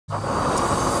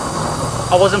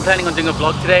I wasn't planning on doing a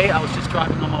vlog today. I was just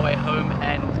driving on my way home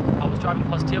and I was driving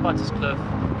past Theewaterskloof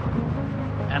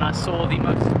and I saw the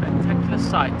most spectacular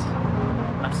sight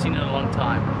I've seen in a long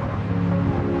time.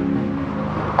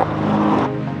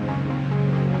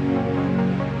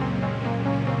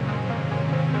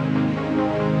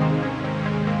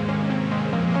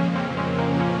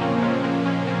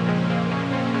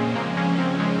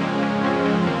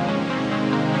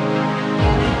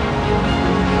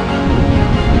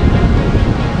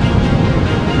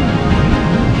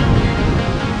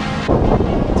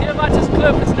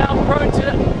 Is now prone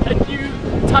to a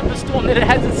new type of storm that it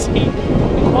hasn't seen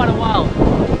in quite a while.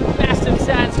 Massive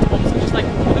sandstorms, just like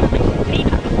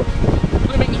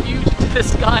pluming huge into the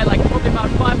sky, like probably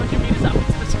about 500 meters up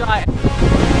into the sky.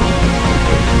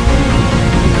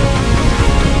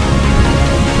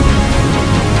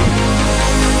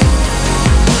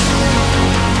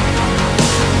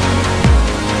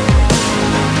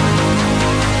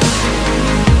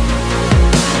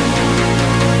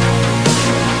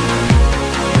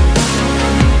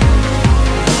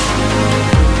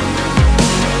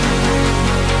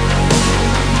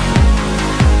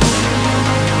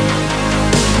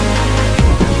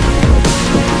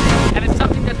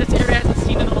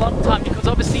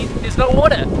 There's no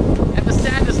water, and the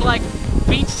sand is like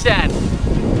beach sand,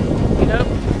 you know,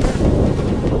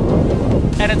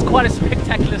 and it's quite a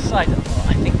spectacular sight. Oh,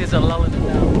 I think there's a lull in it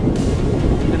now.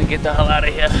 I'm gonna get the hell out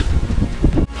of here.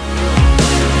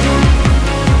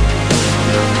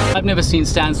 I've never seen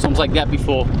sandstorms like that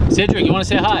before. Cedric, you want to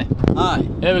say hi? Hi.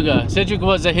 There we go. Cedric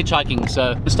was hitchhiking,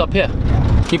 so let's stop here.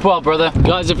 Keep well, brother.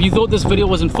 Guys, if you thought this video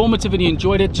was informative and you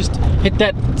enjoyed it, just hit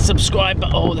that subscribe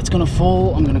button. Oh, that's gonna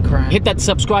fall. I'm gonna cry. Hit that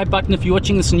subscribe button if you're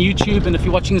watching this on YouTube, and if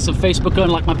you're watching this on Facebook, go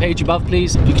and like my page above,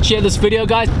 please. If you could share this video,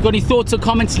 guys. If you've got any thoughts or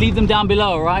comments, leave them down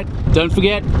below, all right? Don't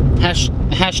forget,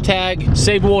 hashtag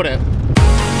save water.